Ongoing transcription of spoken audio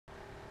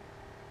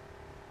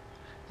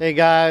Hey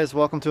guys,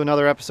 welcome to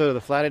another episode of the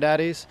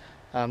Flatties.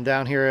 I'm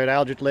down here at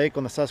Aldred Lake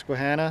on the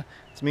Susquehanna.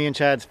 It's me and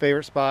Chad's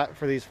favorite spot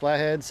for these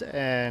flatheads,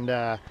 and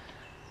got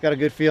a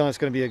good feeling it's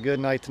going to be a good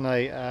night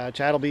tonight.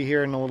 Chad will be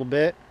here in a little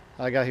bit.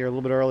 I got here a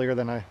little bit earlier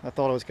than I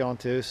thought I was going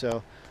to,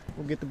 so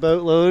we'll get the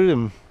boat loaded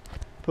and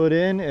put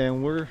in,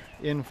 and we're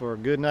in for a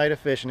good night of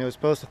fishing. It was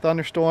supposed to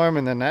thunderstorm,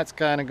 and then that's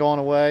kind of gone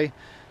away,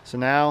 so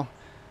now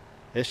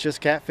it's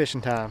just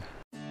catfishing time.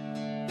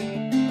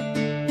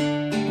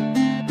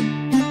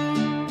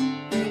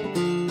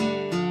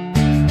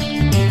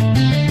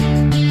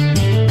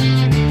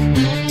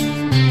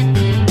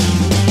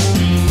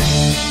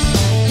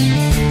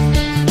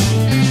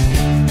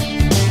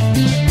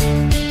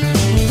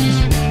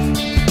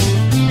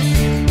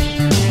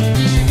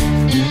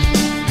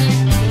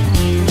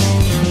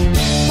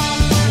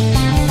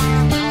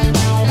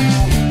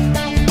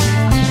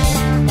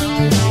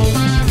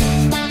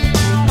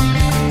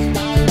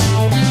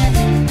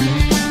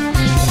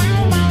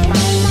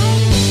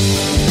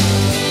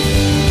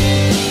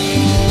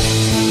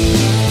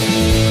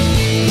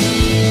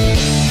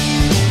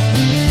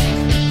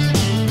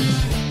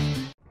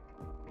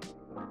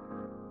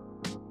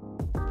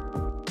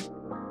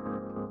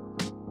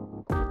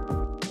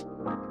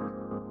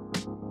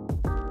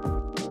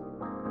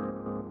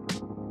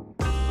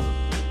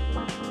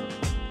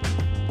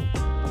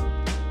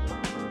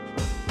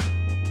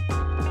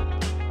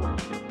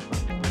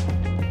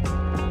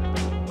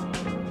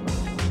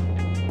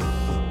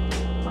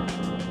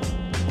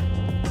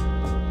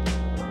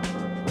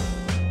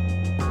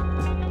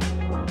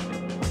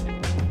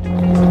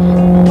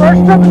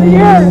 First trip of the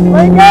year,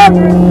 Lake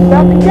Aldred,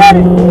 about to get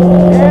it, and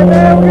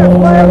we're going to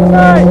fly out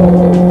tonight,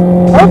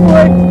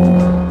 hopefully.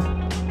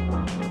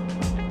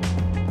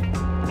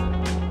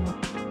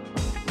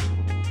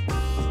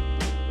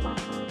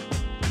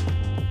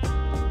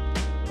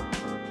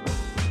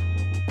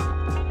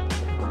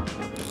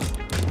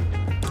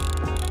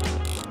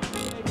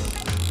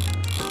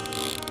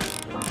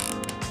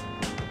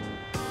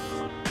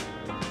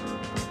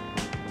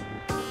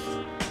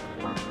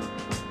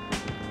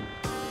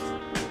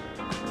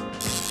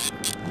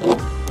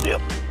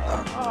 Yep.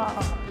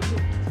 Is it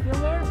still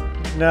there?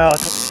 No, it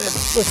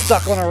was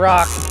stuck on a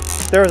rock.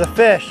 There was a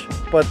fish,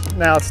 but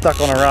now it's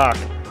stuck on a rock.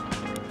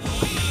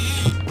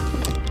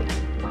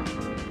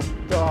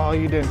 Oh,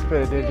 you didn't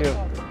spit it, did you?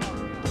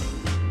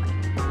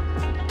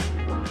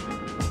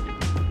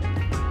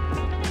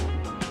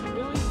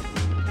 Really?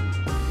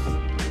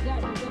 Is that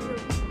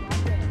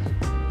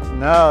your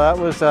No, that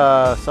was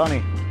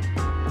Sonny.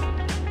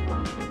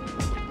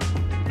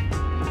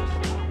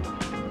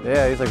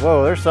 Yeah, he's like,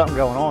 whoa, there's something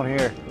going on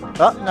here.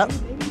 Oh, no.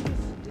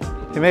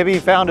 Maybe he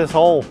found his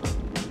hole.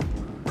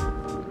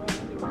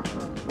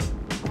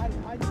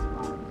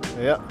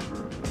 Yep,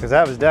 because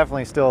that was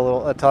definitely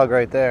still a tug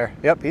right there.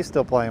 Yep, he's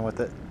still playing with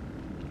it.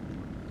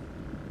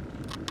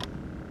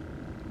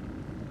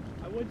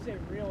 I would say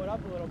reel it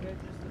up a little bit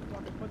just to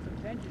fucking put some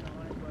tension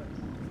on it,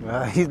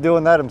 but... He's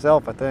doing that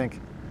himself, I think.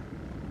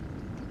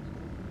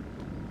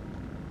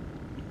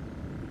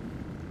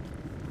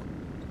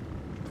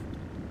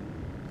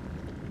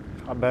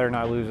 I better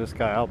not lose this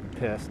guy. I'll be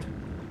pissed.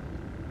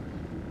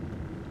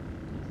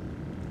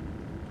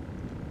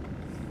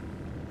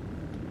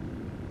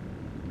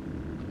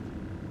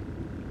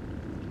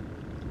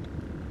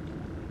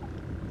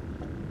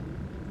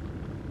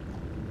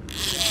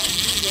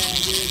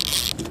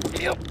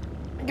 Yep,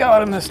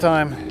 got him this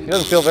time. He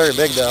doesn't feel very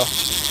big though.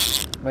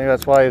 Maybe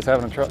that's why he's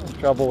having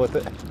trouble with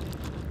it.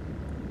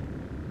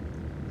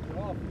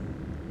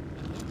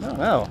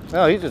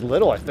 No, he's just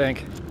little, I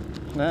think.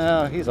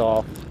 No, he's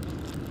off.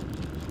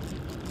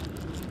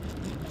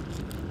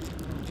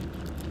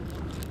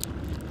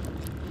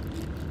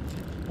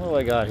 What do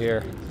I got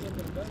here?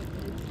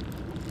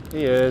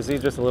 He is.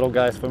 He's just a little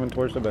guy swimming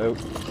towards the boat.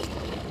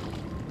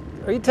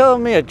 Are you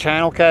telling me a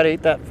channel cat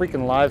ate that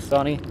freaking live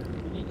Sonny?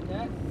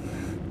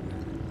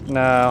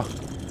 No.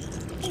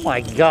 Oh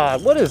my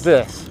God, what is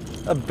this?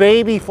 A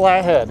baby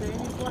flathead. Baby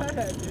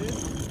flathead,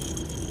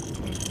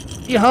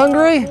 dude. You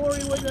hungry?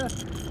 Corey with a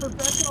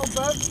professional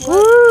boat flip.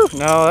 Woo!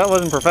 No, that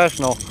wasn't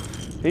professional.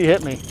 He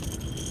hit me.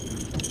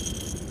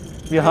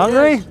 You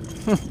hungry?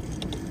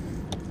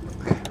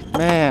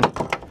 Man,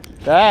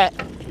 that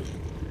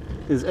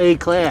is A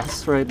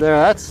class right there.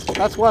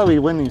 That's why we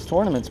win these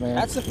tournaments, man.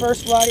 That's the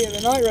first flatty of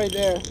the night right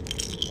there.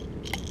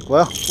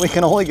 Well, we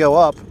can only go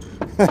up.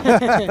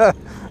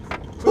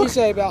 What do you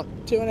say, about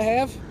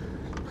 2.5?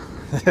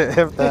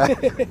 If that.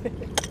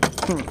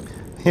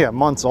 Yeah,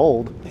 months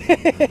old.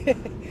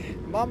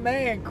 My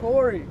man,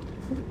 Corey.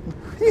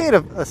 He ate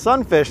a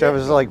sunfish that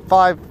was like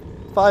five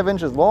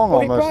inches long Well,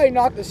 he almost. probably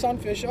knocked the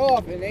sunfish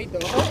off and ate the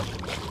hook.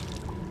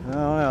 I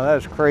don't know, that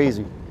is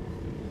crazy.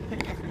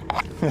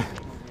 But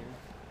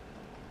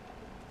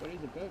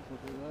he's a bait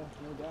flipper, though.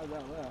 No doubt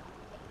about that.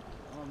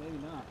 Oh, maybe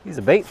not. He's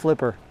a bait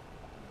flipper.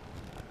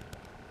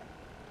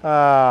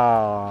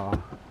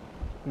 Oh,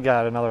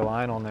 got another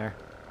line on there.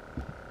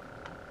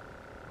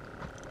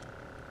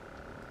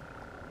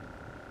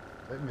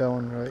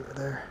 Going right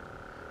there.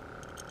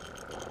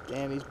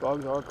 Damn, these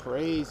bugs are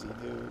crazy,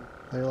 dude.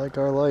 They like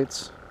our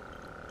lights.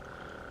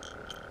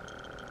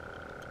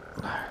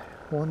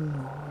 One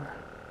more.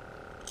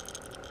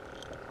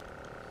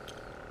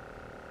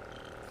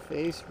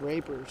 Face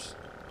rapers.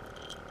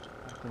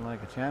 Acting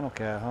like a channel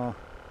cat, huh?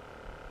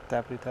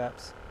 Tappity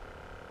taps.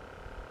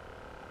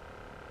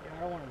 Yeah, I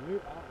don't want to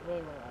root. I don't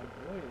really want to like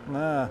do anything.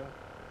 Nah. I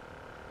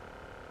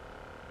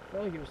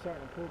felt like it was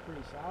starting to pull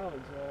pretty solid,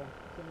 so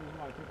some reason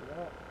why I took it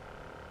up.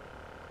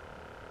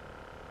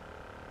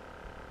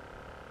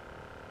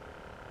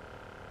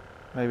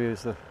 Maybe it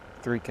was the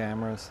 3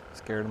 cameras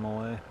scared them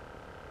away.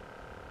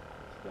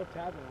 Still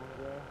tapping on it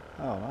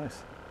though. Oh,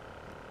 nice.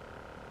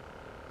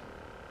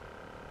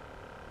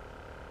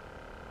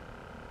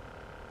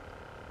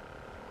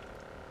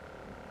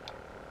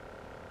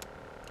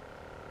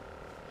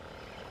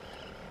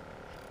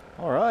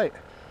 All right.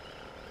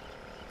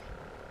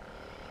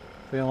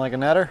 Feeling like a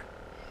netter?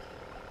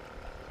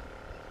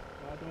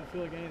 Well, I don't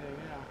feel like anything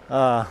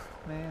now.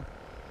 Man.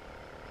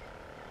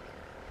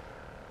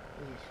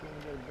 Is it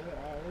swimming good bit?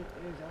 Oh, it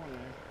is on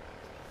there.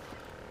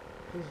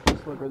 This is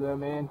a slipper though,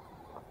 man.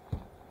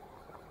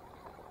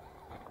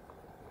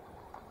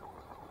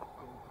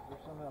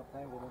 There's somehow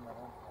tangled in that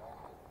one.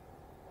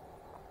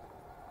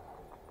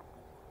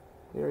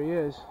 There he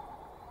is.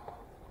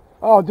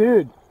 Oh,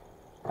 dude.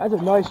 That's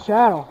a nice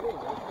channel.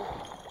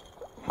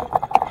 Can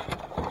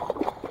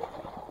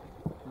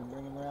you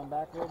bring him around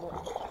back a little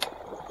bit?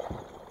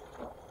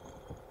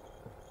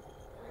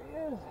 There he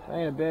is. That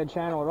ain't a bad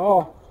channel at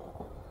all.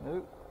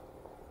 Nope.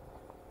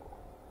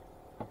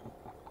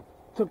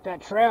 Took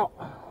that trout.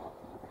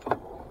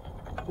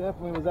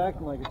 Definitely was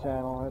acting like a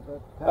channel.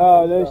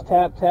 Oh, those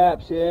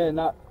taps, yeah,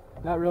 not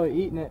really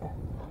eating it.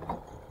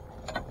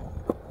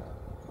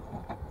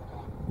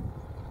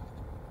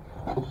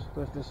 Just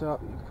lift this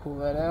up, you can pull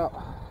that out.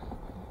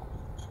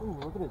 Ooh,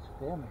 look at his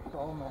fin. It's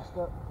all messed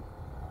up.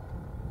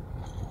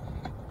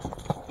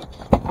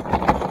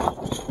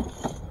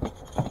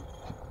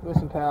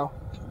 Listen, pal,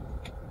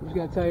 I'm just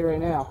gonna tell you right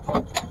now,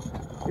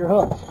 you're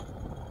hooked.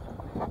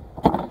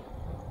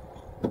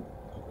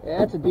 Yeah,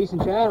 that's a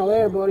decent channel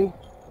there, buddy.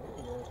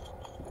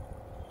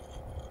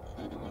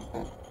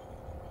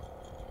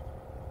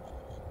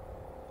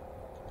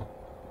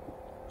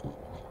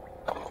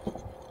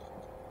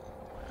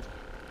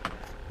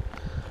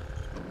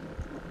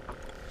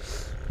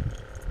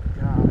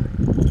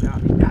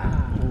 Got me.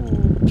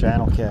 Ooh,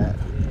 channel cat.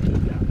 Yeah, he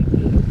got me.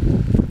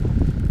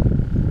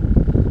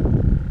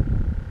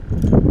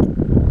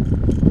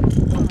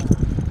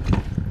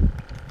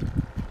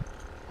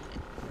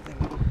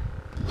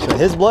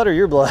 His blood or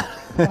your blood?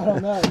 I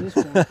don't know, this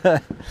one. I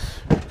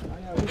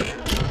know,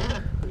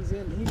 he's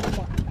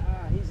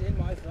in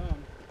my thumb.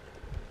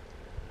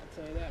 I'll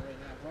tell you that right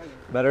now, probably.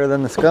 Better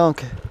than the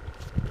skunk.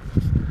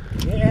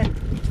 Yeah, you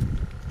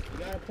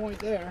got a point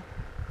there.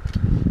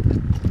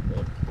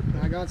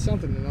 I got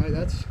something tonight,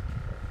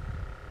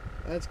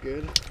 that's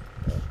good.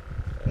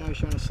 Now he's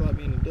trying to slap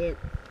me in the dick.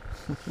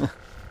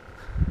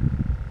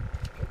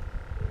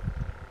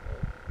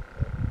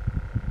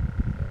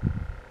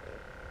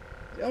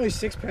 He's only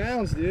 6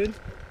 pounds, dude.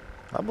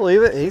 I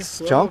believe it. He's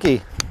Well,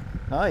 chunky.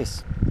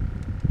 Nice.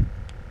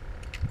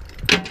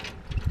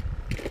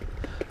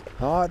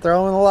 All right,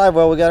 throw him in the live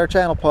well. We got our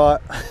channel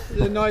pot.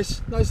 He's a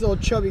nice little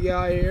chubby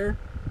guy here.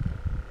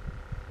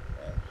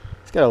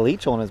 He's got a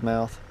leech on his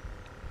mouth.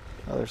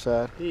 Other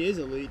side. He is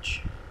a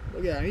leech.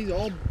 Look at him, he's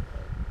all...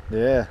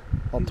 Yeah,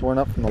 all torn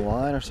up from the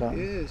line or He something.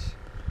 is.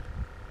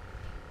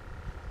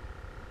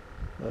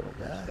 Little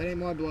guy. That ain't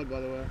my blood, by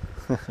the way.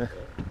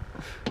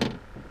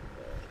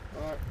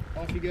 Alright,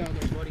 off you go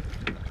there, buddy.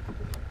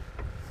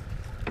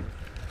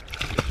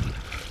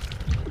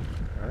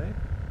 All right.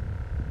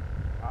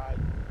 I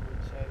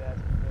would say that's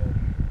a fish.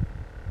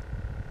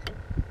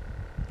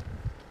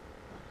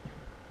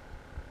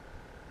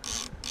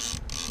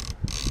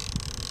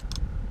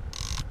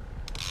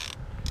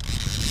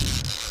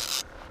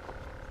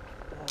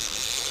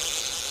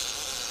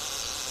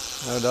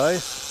 No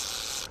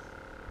dice?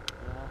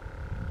 Yeah.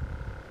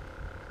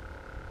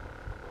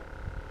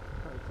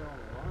 Probably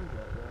throwing the lines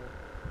out there.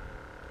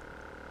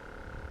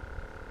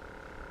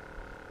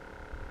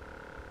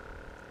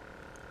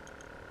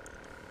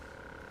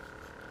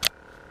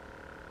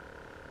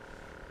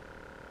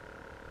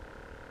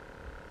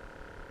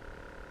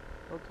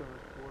 Hook was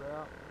pulled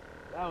out.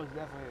 That was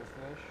definitely a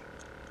fish.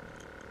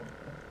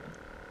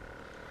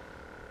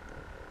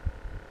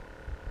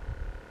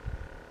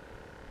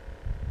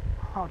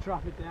 I'll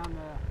drop it down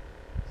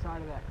the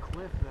side of that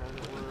cliff though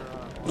that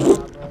we're on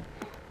top of.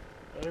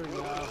 There we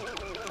go.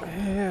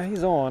 Yeah,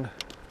 he's on.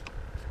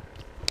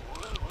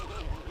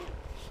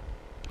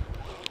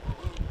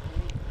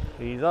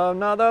 He's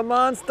another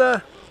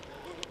monster.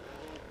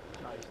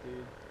 Nice,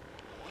 dude.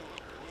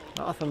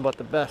 Nothing but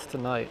the best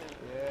tonight.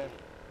 Yeah.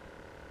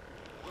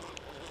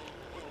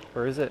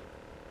 Or is it?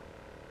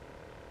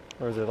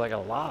 Or is it like a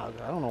log?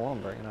 I don't know what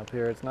I'm bringing up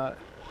here. It's not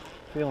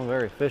feeling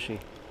very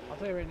fishy. I'll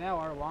tell you right now,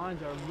 our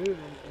lines are moving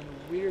in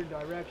a weird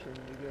direction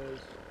because...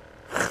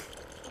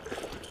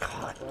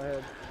 God. Go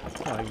ahead.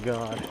 Oh my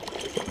God.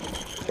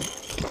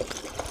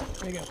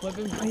 Are you gonna flip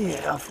him?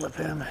 Yeah, I'll flip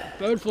him.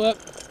 Boat flip.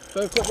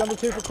 Boat flip number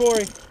 2 for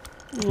Corey.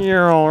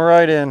 You're all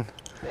right in.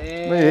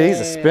 Damn. Look, he's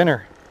a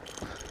spinner.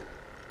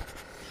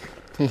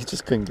 He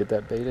just couldn't get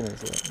that bait in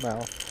his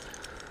mouth.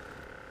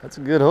 That's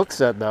a good hook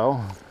set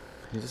though.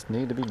 You just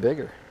need to be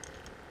bigger.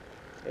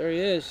 There he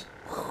is.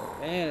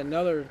 Man,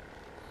 another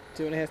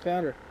 2.5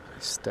 pounder.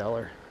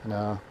 Stellar.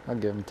 No, I'll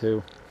give him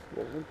 2.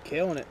 Well, we're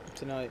killing it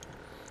tonight.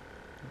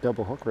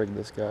 Double hook rigged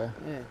this guy.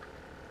 Yeah.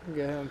 I'll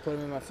go ahead and put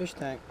him in my fish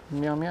tank.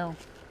 Meow meow.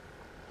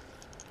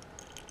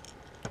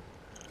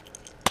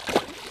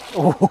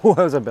 Oh,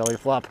 that was a belly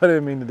flop. I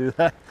didn't mean to do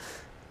that.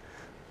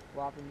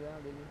 Flop him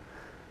down, did you?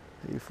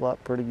 He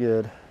flopped pretty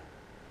good.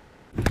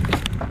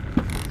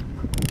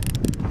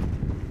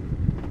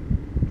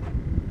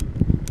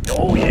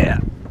 Oh yeah.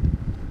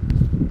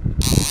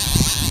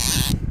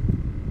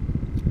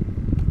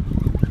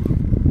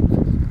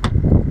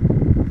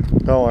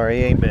 Don't worry,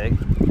 he ain't big.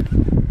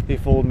 He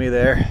fooled me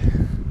there.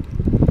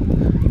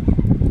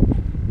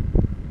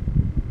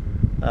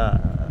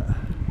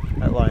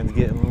 That line's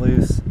getting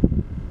loose.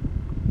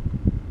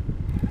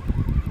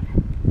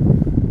 You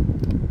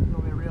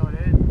want me to reel it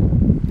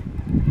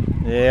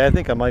in? Yeah, I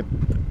think I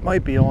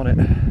might be on it.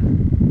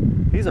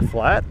 He's a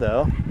flat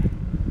though.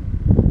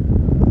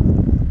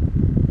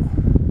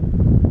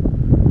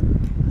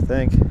 I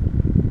think.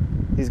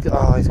 He's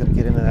gonna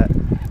get into that.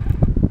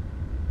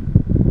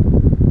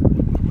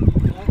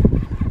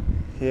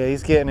 Yeah,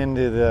 he's getting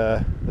into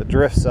the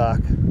drift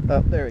sock.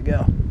 Oh, there we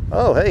go.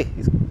 Oh, hey,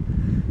 he's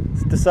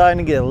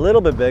deciding to get a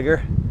little bit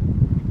bigger.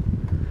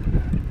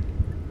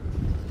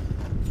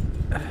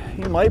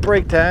 He might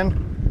break 10.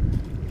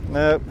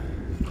 Nope.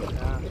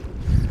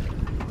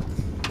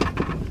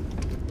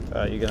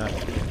 You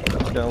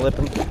gonna lip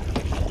him?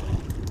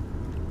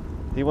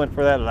 He went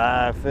for that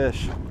live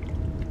fish.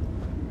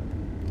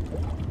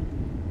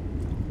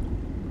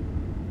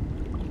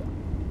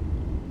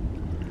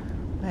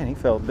 Man, he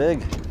felt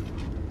big.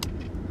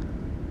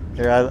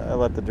 Here, I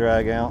let the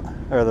drag out,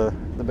 or the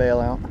bail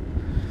out.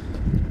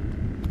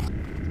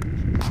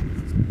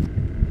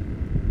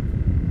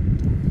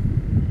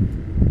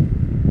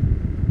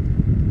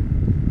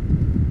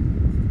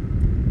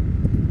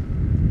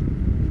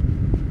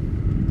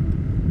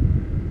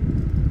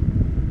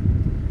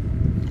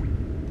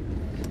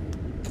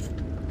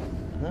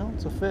 Well,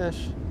 it's a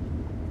fish.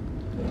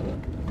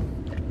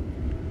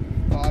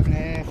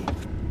 5.5.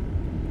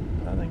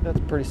 I think that's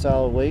a pretty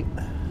solid weight.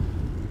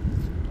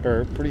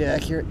 Or pretty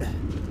accurate.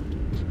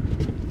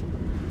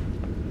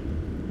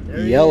 There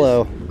he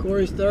Yellow. is.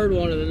 Corey's 3rd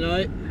one of the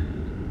night.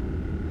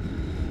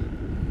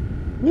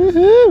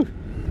 Woohoo!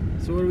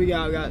 So what do we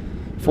got? We got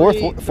Fourth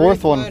three one.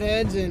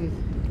 flatheads and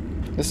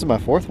This is my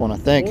 4th one, I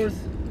think. 4th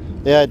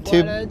Yeah, I had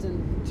two. flatheads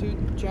and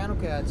 2 channel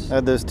cats. I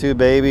had those 2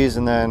 babies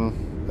and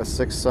then a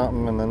 6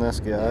 something and then this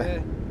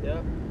guy. Yeah,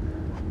 yep.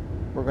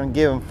 We're gonna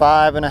give him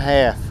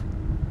 5.5.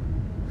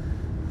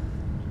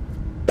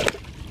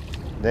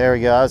 There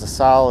we go. That was a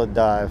solid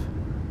dive.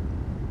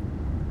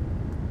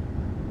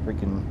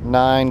 Freaking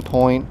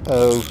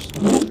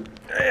 9.0.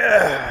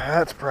 Yeah,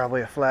 that's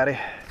probably a flatty.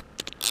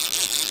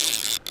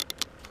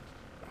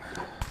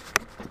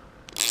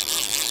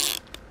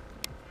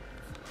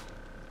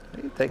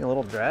 He's taking a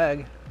little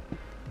drag.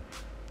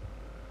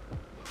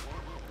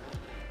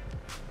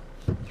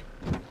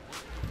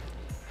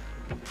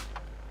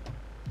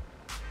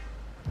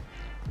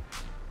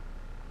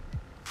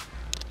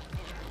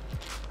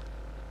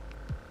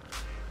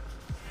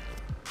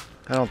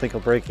 I don't think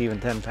he'll break even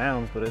 10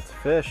 pounds, but it's a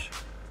fish.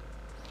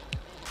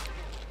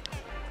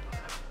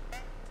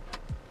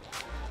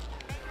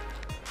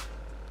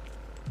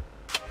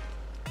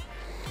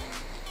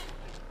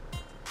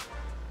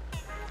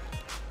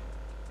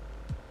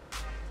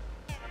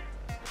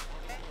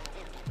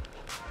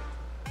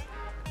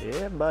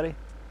 Yeah, buddy.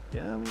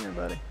 Come here,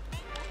 buddy.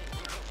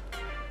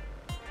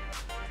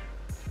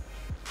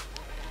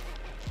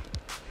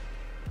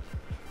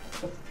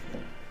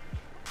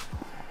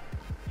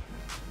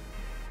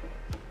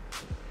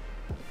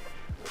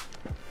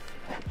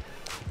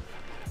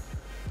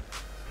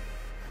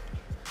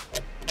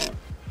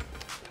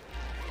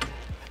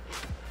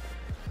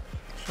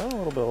 Show a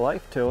little bit of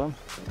life to him.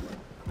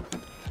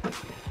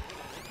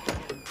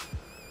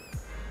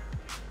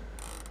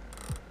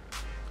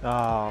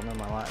 Oh, never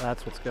mind.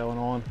 That's what's going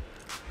on.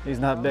 He's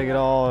not big at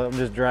all. I'm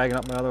just dragging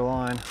up my other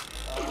line.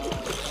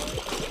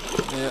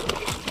 Yep.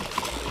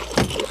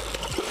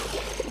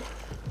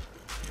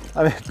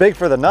 I mean, big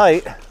for the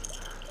night,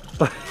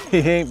 but he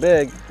ain't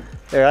big.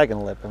 There, I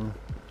can lip him.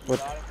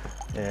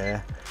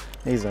 Yeah,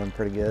 he's on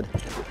pretty good.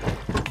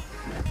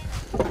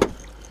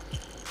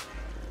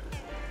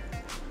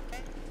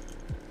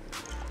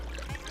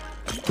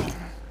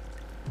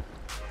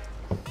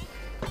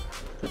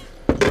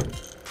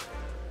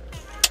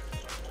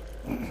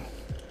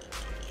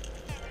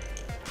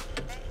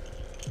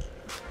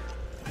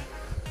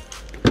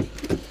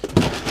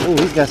 Oh,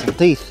 he's got some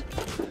teeth.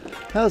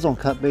 That was on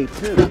cut bait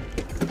too.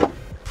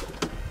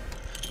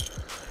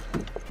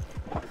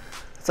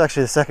 It's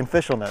actually the 2nd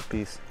fish on that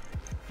piece.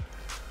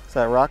 It's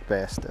that rock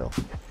bass still.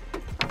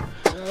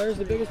 Well, there's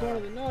the biggest one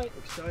of the night.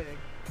 Exciting.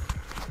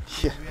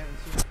 Yeah. We haven't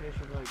seen a fish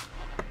in like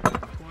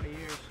 20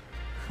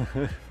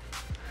 years.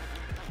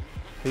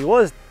 He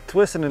was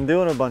twisting and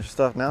doing a bunch of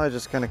stuff. Now he's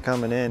just kind of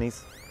coming in.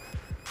 He's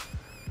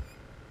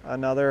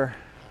another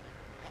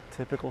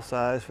typical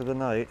size for the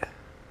night.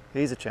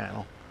 He's a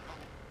channel.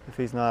 If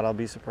he's not, I'll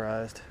be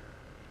surprised.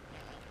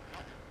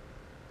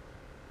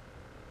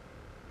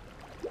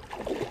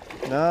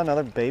 No,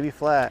 another baby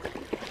flat.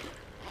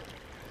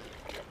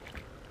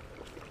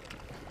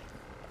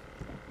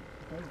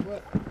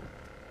 What?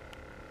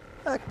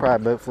 I could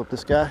probably boat flip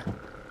this guy.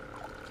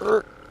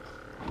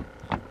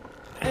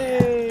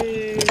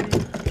 Hey!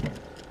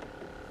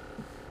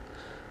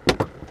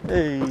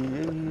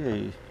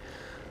 Hey.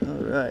 All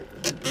right.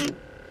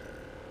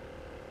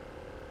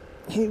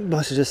 He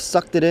must have just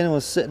sucked it in and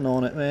was sitting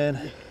on it,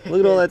 man. Look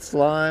at all that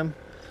slime.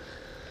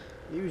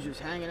 He was just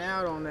hanging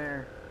out on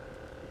there.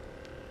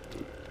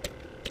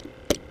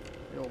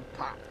 The old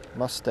pop.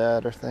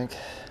 Mustad, I think.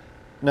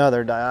 No,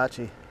 they're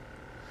Daiichi.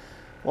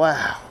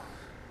 Wow.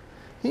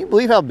 Can you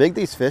believe how big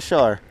these fish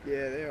are?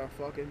 Yeah, they are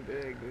fucking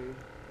big, dude.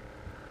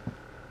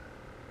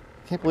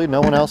 Can't believe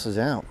no one else is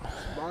out.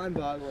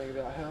 Mind-boggling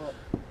about how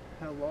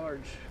large.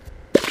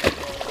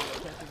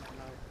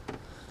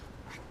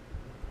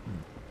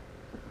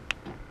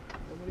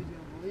 Nobody's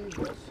gonna believe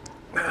this.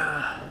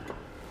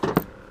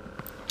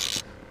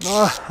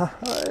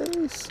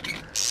 Nice.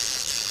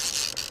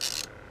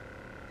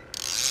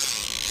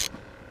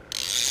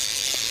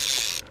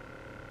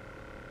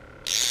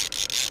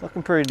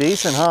 Looking pretty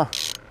decent, huh? I'd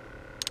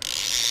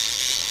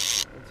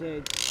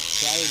say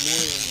probably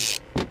more than.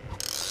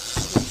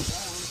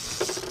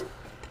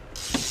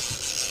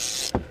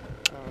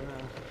 I don't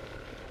know.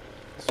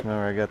 Smell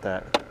where I got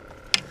that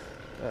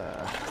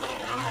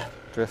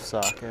drift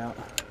sock out.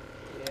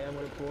 Yeah, I'm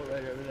gonna pull it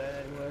right over that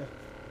anyway.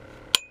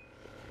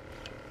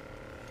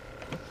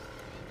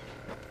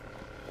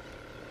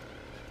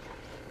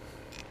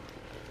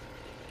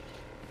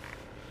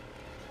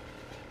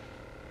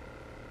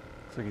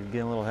 Looks like he's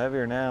getting a little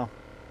heavier now.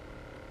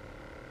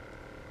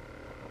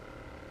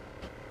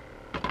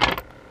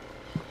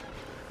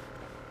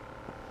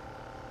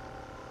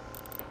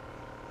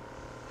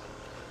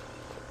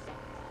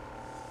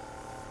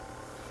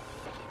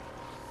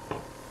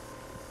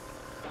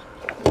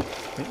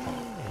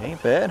 He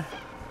ain't bad.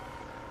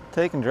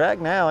 Taking drag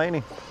now, ain't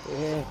he?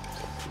 Yeah,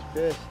 he's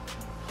pissed.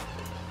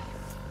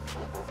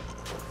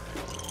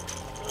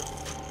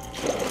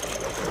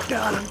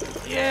 Got him.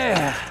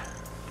 Yeah.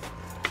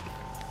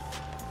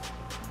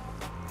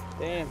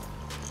 Damn.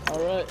 All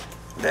right.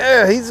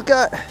 Yeah, he's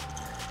got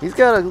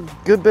a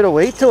good bit of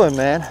weight to him,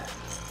 man.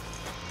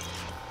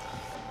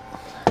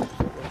 Get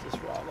this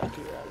rod up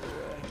here out of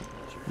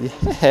the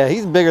way. Yeah,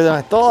 he's bigger than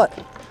I thought.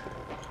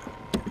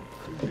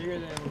 He's bigger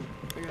than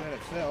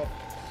it felt.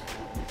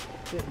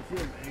 Didn't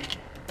feel big.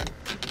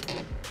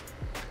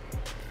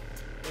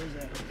 Where's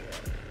that hook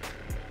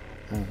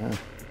at?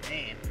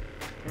 Damn.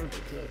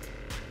 Perfect hook.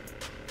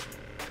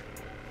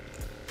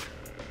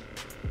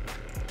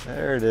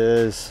 There it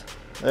is.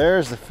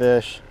 There's the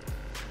fish.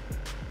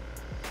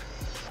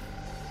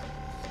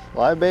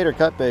 Live bait or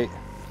cut bait?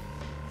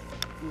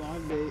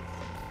 Live bait.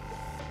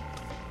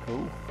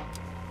 Cool.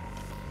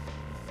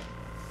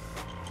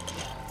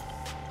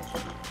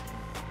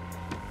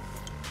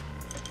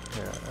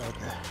 Yeah,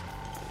 okay.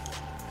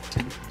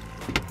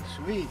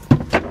 Sweet.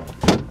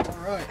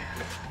 All right.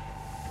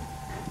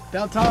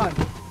 About time.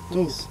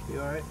 Jeez. You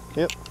all right?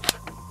 Yep.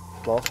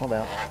 Lost my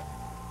mount.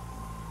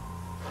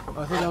 I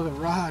thought that was a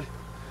rod.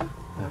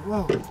 Like,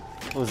 whoa.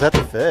 Was that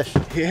the fish?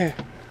 Yeah.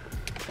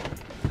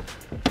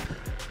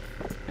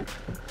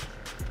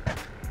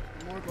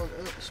 Mark on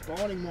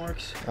spawning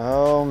marks.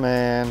 Oh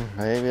man,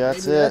 maybe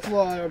that's Maybe it. That's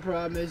why our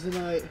problem is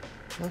tonight.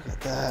 Look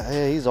at that.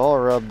 Yeah, he's all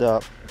rubbed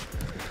up.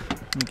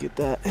 Let me get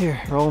that. Here,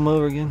 roll him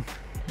over again.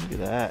 Look at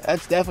that.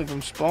 That's definitely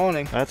from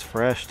spawning. That's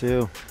fresh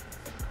too.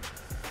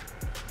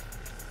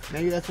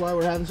 Maybe that's why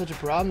we're having such a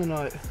problem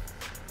tonight.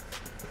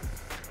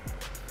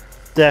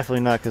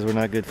 Definitely not because we're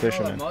not good Look at all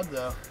fishermen. that mud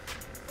though.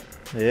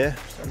 Yeah,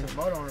 There's some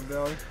mud on her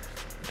belly.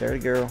 dirty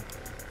girl.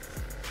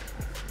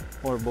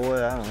 Or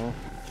boy, I don't know.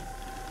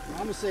 I'm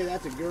gonna say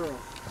that's a girl.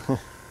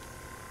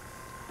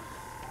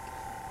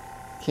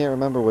 Can't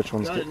remember which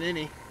one's Got good. an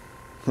innie.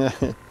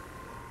 Yeah,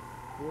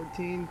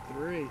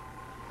 14-3.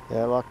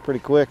 it locked pretty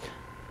quick.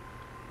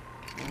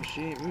 Oh,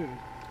 she ain't moving.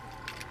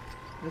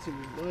 That's what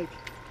we like.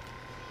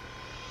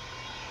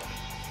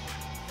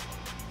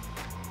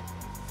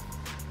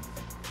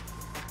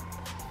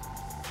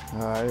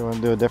 Alright, you want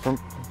to do a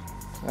different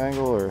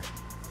angle or?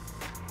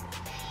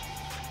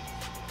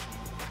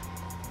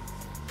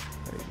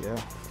 There you go.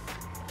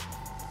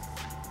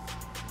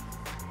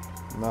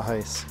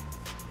 Nice.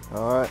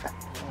 Alright. Oh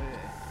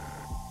yeah.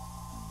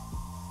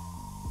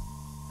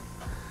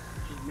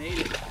 She's made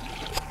it.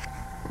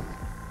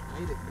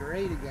 Made it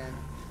great again.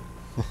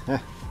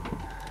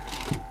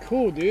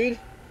 Cool, dude.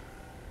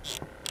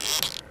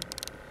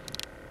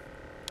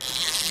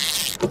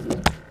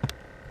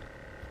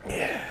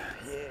 Yeah.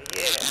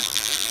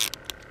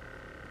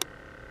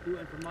 You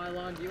went for my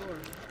line's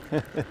yours.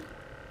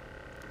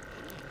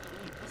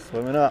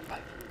 Swimming up.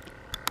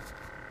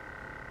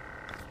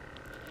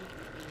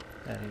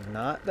 And he's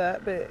not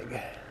that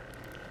big.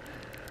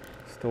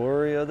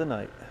 Story of the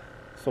night.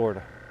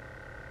 Sorta.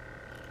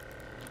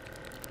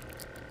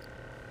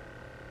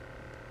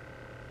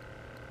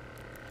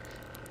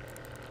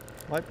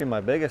 Might be my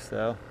biggest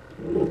though.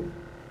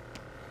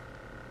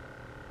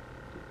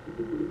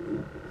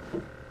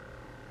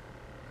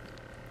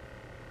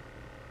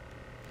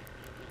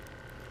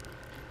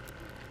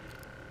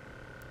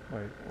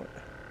 Wait, what?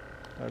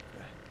 Okay.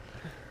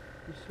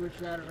 Just switch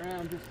that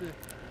around just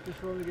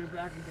for me to get it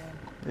back again.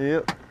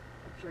 Yep.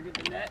 Should I get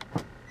the net?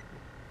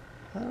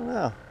 I don't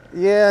know.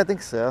 Yeah, I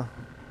think so.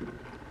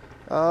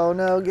 Oh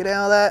no, get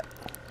out of that.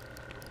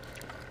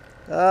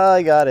 Oh,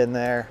 I got in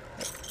there.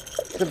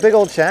 It's a big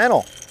old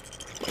channel.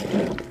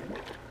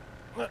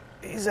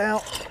 He's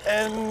out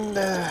and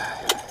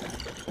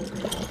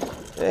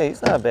hey,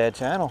 he's not a bad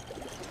channel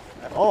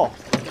at all.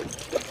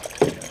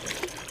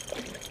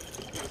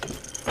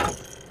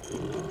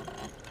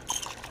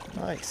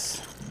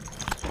 Nice.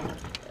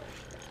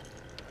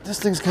 This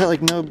thing's got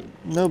like no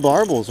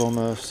barbels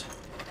almost.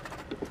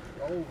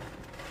 Oh.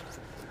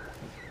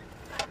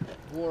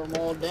 Wore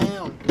them all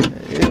down.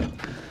 Yeah.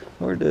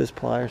 Where do those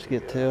pliers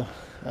get to?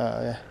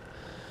 Oh yeah.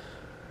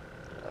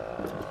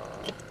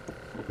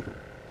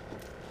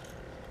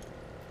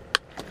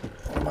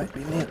 Might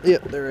be neat.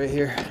 Yep, they're right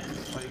here.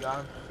 Oh, you got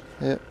them?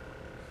 Yep.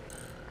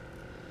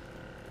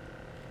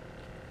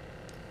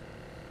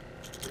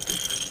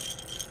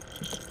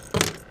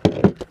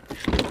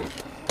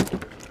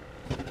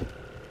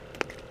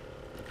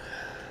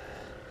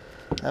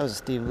 That was a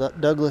Steve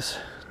Douglas.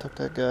 Took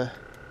that guy.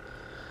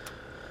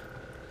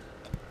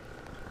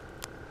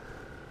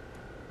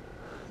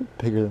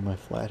 Bigger than my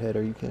flathead,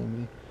 are you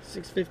kidding me?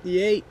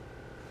 658.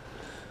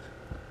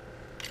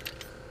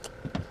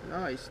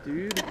 Nice,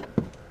 dude.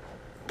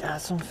 Got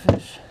some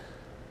fish.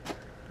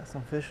 Got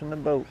some fish in the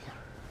boat.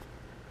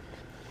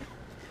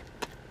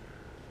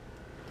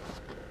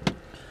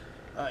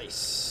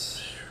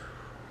 Nice.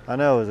 I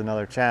know it was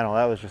another channel.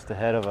 That was just the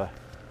head of a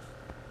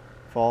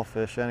fall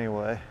fish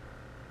anyway.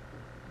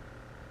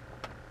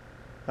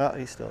 Oh,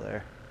 he's still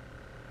there.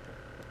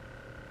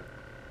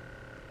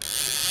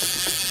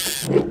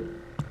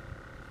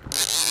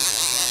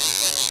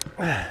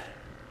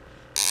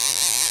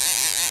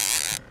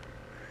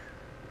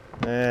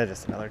 Yeah,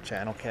 just another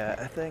channel cat,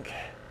 I think.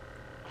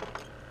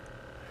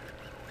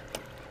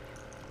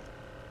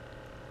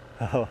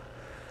 Oh,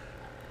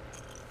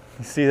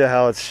 you see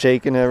how it's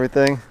shaking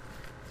everything?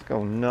 It's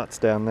going nuts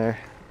down there.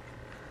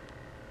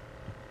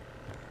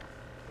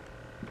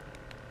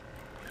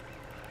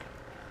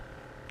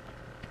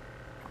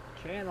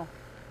 Channel.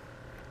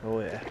 Oh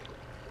yeah.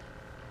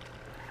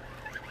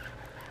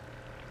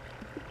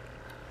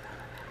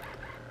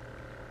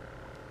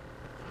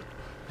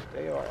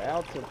 They are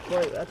out to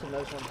play. That's a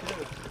nice one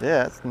too.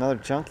 Yeah, it's another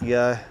chunky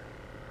guy.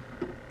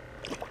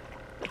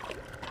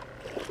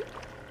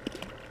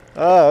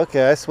 Oh,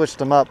 okay, I switched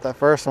them up. That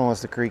first one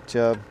was the creek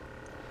chub.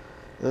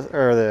 This,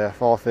 or the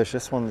fall fish.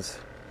 This one's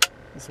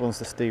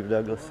the Steve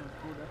Douglas.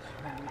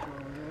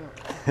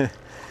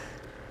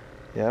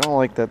 Yeah, I don't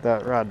like that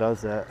rod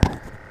does that.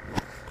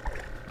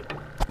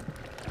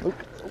 Oop.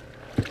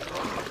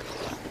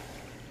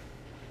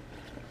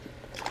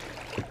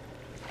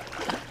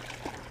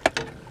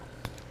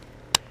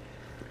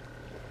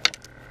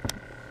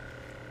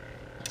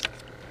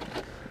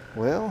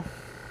 Well,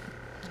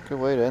 good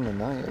way to end the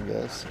night, I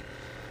guess.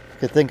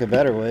 Could think of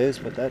better ways,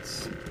 but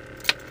that's,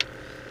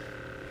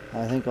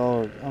 I think,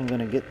 all I'm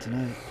gonna get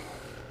tonight.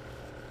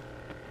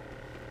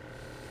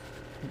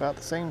 About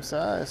the same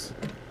size.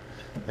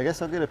 I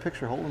guess I'll get a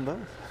picture holding both.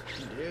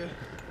 Yeah.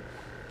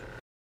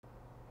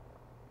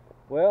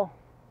 Well,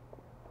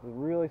 it was a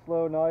really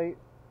slow night.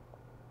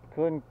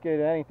 Couldn't get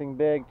anything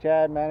big.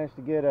 Chad managed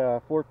to get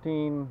a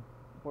 14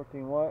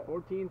 what?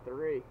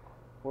 14.3.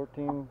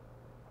 14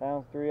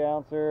 pounds 3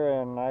 ouncer,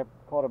 and I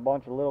caught a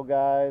bunch of little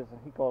guys.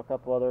 He caught a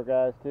couple other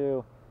guys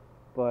too,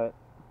 but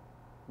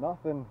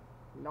nothing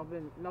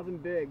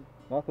big.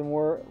 Nothing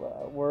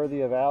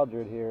worthy of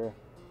Aldred here.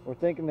 We're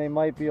thinking they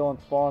might be on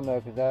spawn though,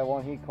 because that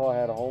one he caught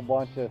had a whole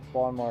bunch of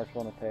spawn marks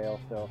on the tail,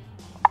 so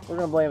we're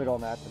gonna blame it on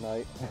that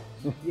tonight.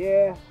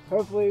 Yeah,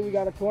 hopefully we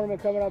got a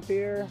tournament coming up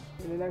here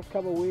in the next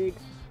couple of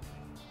weeks.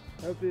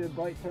 Hopefully the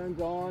bite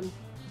turns on.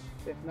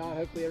 If not,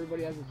 hopefully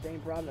everybody has the same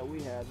problem that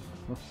we had.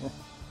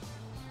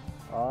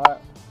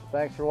 Alright,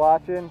 thanks for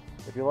watching.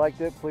 If you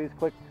liked it, please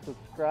click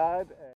subscribe.